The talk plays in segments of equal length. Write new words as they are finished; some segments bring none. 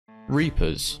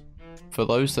Reapers. For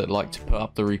those that like to put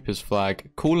up the Reapers flag,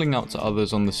 calling out to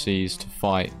others on the seas to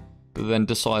fight, but then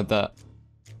decide that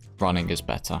running is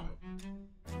better.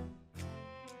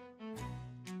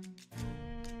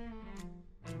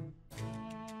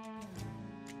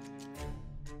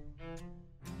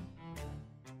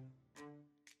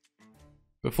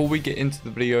 Before we get into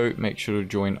the video, make sure to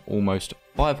join almost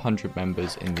 500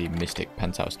 members in the Mystiqux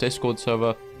Penthouse Discord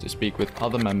server to speak with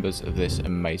other members of this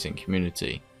amazing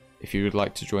community. If you would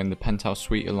like to join the Penthouse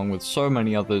Suite along with so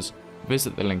many others,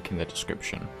 visit the link in the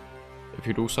description. If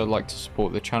you'd also like to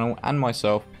support the channel and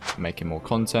myself in making more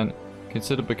content,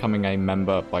 consider becoming a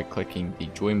member by clicking the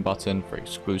join button for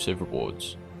exclusive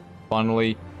rewards.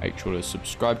 Finally, make sure to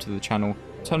subscribe to the channel,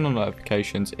 turn on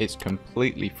notifications, it's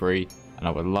completely free, and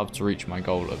I would love to reach my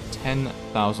goal of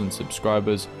 10,000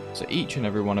 subscribers, so each and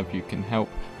every one of you can help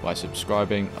by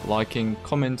subscribing, liking,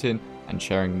 commenting, and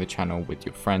sharing the channel with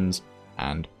your friends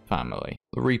and family.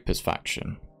 The Reapers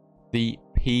faction. The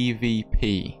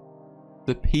PvP.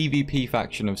 The PvP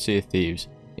faction of Sea of Thieves.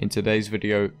 In today's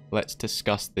video, let's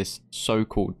discuss this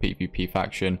so-called PvP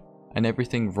faction and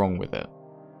everything wrong with it.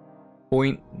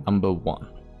 Point number 1.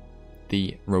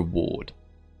 The reward.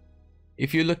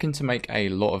 If you're looking to make a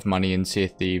lot of money in Sea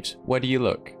of Thieves, where do you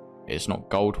look? It's not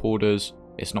gold hoarders,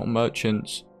 it's not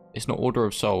merchants, it's not Order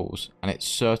of Souls, and it's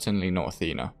certainly not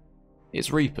Athena.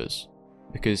 It's Reapers,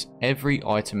 because every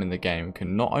item in the game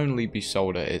can not only be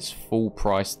sold at its full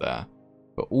price there,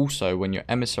 but also when you're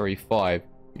Emissary 5,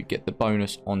 you get the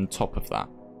bonus on top of that.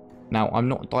 Now, I'm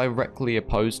not directly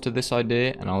opposed to this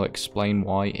idea, and I'll explain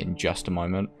why in just a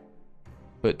moment.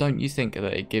 But don't you think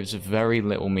that it gives very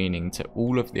little meaning to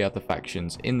all of the other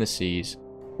factions in the seas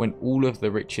when all of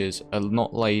the riches are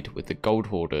not laid with the gold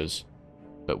hoarders,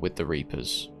 but with the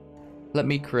Reapers? Let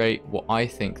me create what I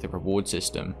think the reward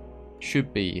system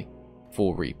should be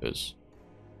for Reapers.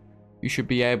 You should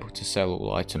be able to sell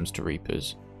all items to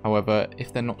Reapers. However,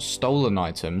 if they're not stolen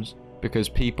items, because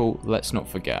people, let's not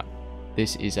forget,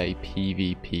 this is a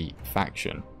PvP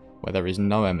faction where there is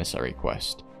no emissary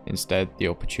quest. Instead, the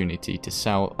opportunity to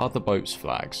sell other boats'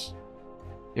 flags.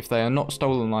 If they are not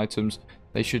stolen items,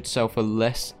 they should sell for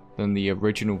less than the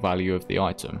original value of the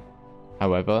item.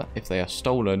 However, if they are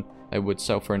stolen, they would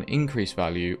sell for an increased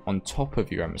value on top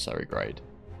of your emissary grade.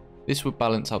 This would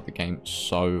balance out the game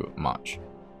so much.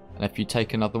 And if you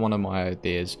take another one of my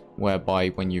ideas, whereby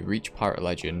when you reach Pirate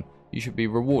Legend, you should be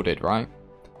rewarded, right?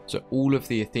 So all of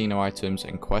the Athena items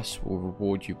and quests will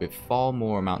reward you with far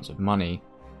more amounts of money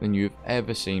than you've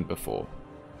ever seen before.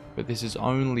 But this is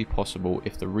only possible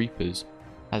if the Reapers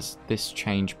has this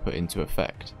change put into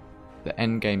effect. The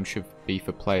endgame should be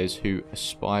for players who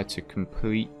aspire to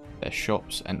complete their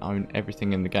shops and own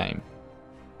everything in the game.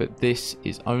 But this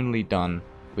is only done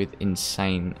with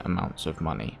insane amounts of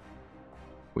money,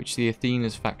 which the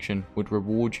Athena's faction would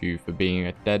reward you for being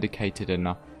a dedicated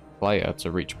enough player to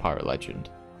reach Pirate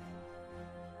Legend.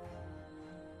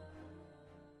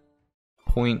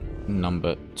 Point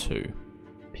number 2.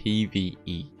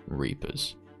 PvE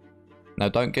Reapers. Now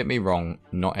don't get me wrong,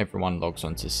 not everyone logs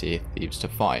onto Sea of Thieves to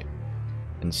fight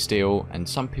and steal, and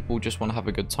some people just want to have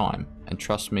a good time, and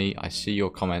trust me, I see your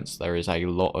comments, there is a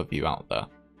lot of you out there,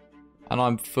 and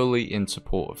I'm fully in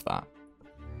support of that.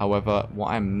 However,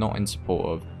 what I'm not in support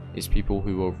of is people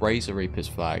who will raise a Reaper's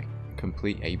flag,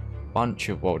 complete a bunch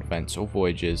of world events or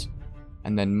voyages,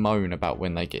 and then moan about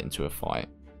when they get into a fight.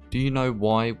 Do you know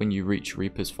why when you reach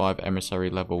Reaper's 5 emissary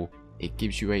level, it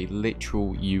gives you a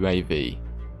literal UAV?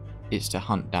 It's to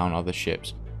hunt down other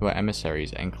ships who are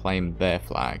emissaries and claim their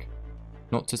flag,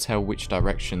 not to tell which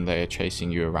direction they are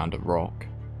chasing you around a rock.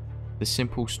 The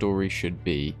simple story should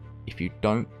be, if you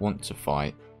don't want to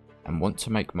fight and want to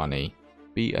make money,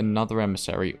 be another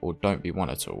emissary or don't be one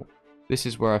at all. This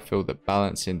is where I feel that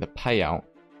balancing the payout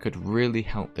could really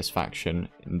help this faction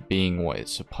in being what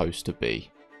it's supposed to be.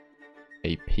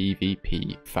 A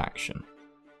PvP faction.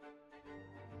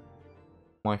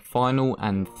 My final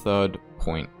and third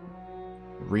point.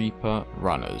 Reaper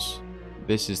runners.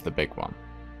 This is the big one.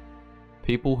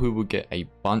 People who will get a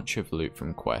bunch of loot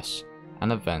from quests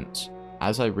and events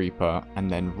as a Reaper and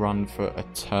then run for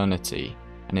eternity,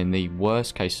 and in the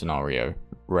worst case scenario,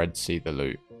 Red Sea the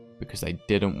loot because they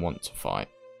didn't want to fight.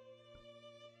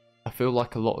 I feel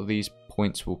like a lot of these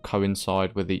points will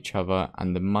coincide with each other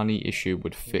and the money issue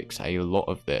would fix a lot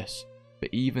of this, but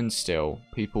even still,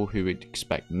 people who would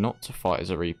expect not to fight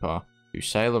as a Reaper, who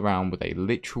sail around with a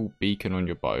literal beacon on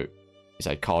your boat, is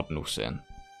a cardinal sin.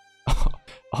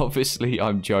 Obviously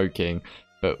I'm joking,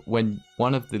 but when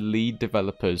one of the lead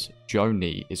developers,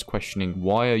 Joni, is questioning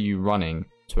why are you running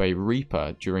to a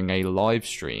Reaper during a live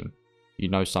stream, you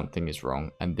know something is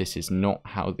wrong and this is not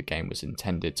how the game was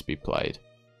intended to be played.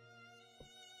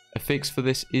 A fix for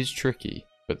this is tricky,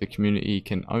 but the community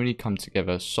can only come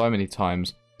together so many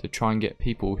times to try and get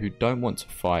people who don't want to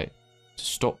fight to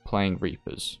stop playing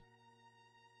Reapers.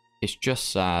 It's just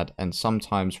sad and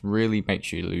sometimes really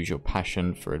makes you lose your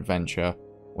passion for adventure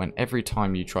when every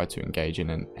time you try to engage in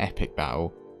an epic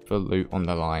battle for loot on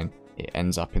the line, it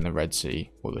ends up in the Red Sea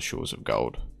or the shores of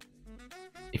gold.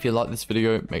 If you like this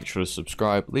video, make sure to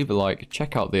subscribe, leave a like,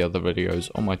 check out the other videos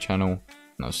on my channel,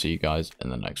 and I'll see you guys in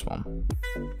the next one.